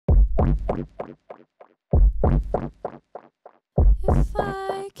If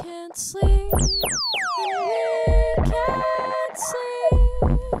I can't sleep, and we can't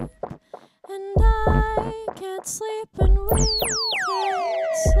sleep, and I can't sleep, and we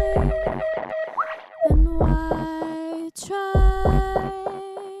can't sleep, then why try?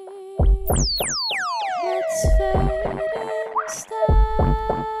 Let's fade instead.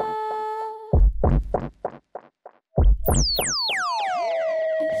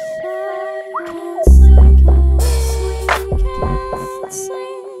 If I can't sleep, can't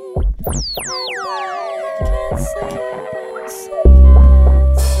sleep, and I can't sleep,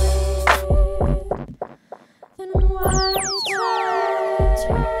 then why try?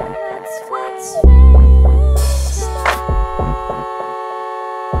 Let's fade instead.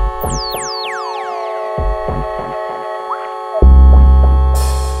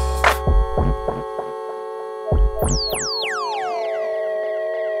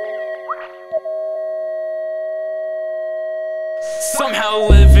 Somehow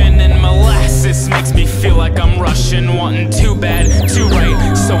living in molasses makes me feel like I'm rushing, wanting too bad, too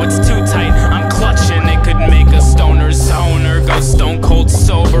right, so it's too tight. I'm clutching, it could make a stoner zoner go stone cold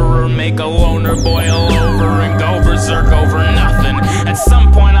sober, or make a loner boil over and go berserk over nothing. At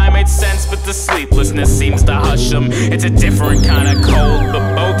some point I made sense, but the sleeplessness seems to hush them. It's a different kind of cold,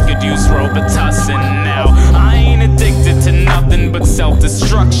 but both could use robitussin. Now I ain't addicted to nothing but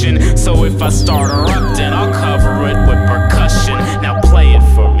self-destruction, so if I start erupting, I'll cover it with percussion. Now play it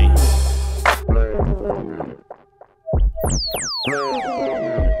for me.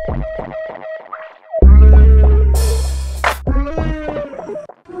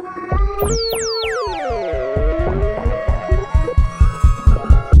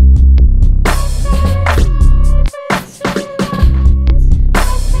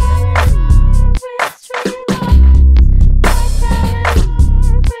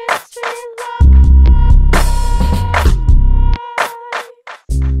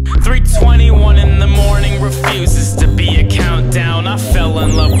 Refuses to be a countdown. I fell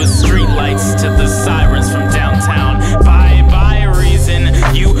in love with streetlights to the sirens from downtown. By reason,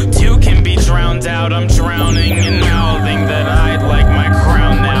 you too can be drowned out. I'm drowning in mouthing that I'd like my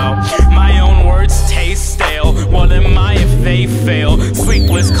crown now. My own words taste stale. What am I if they fail?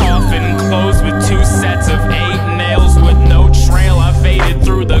 Sleepless coffin closed with 2 sets of 8 nails with no trail. I faded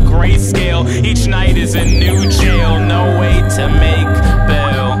through the grayscale. Each night is a new jail. No way to make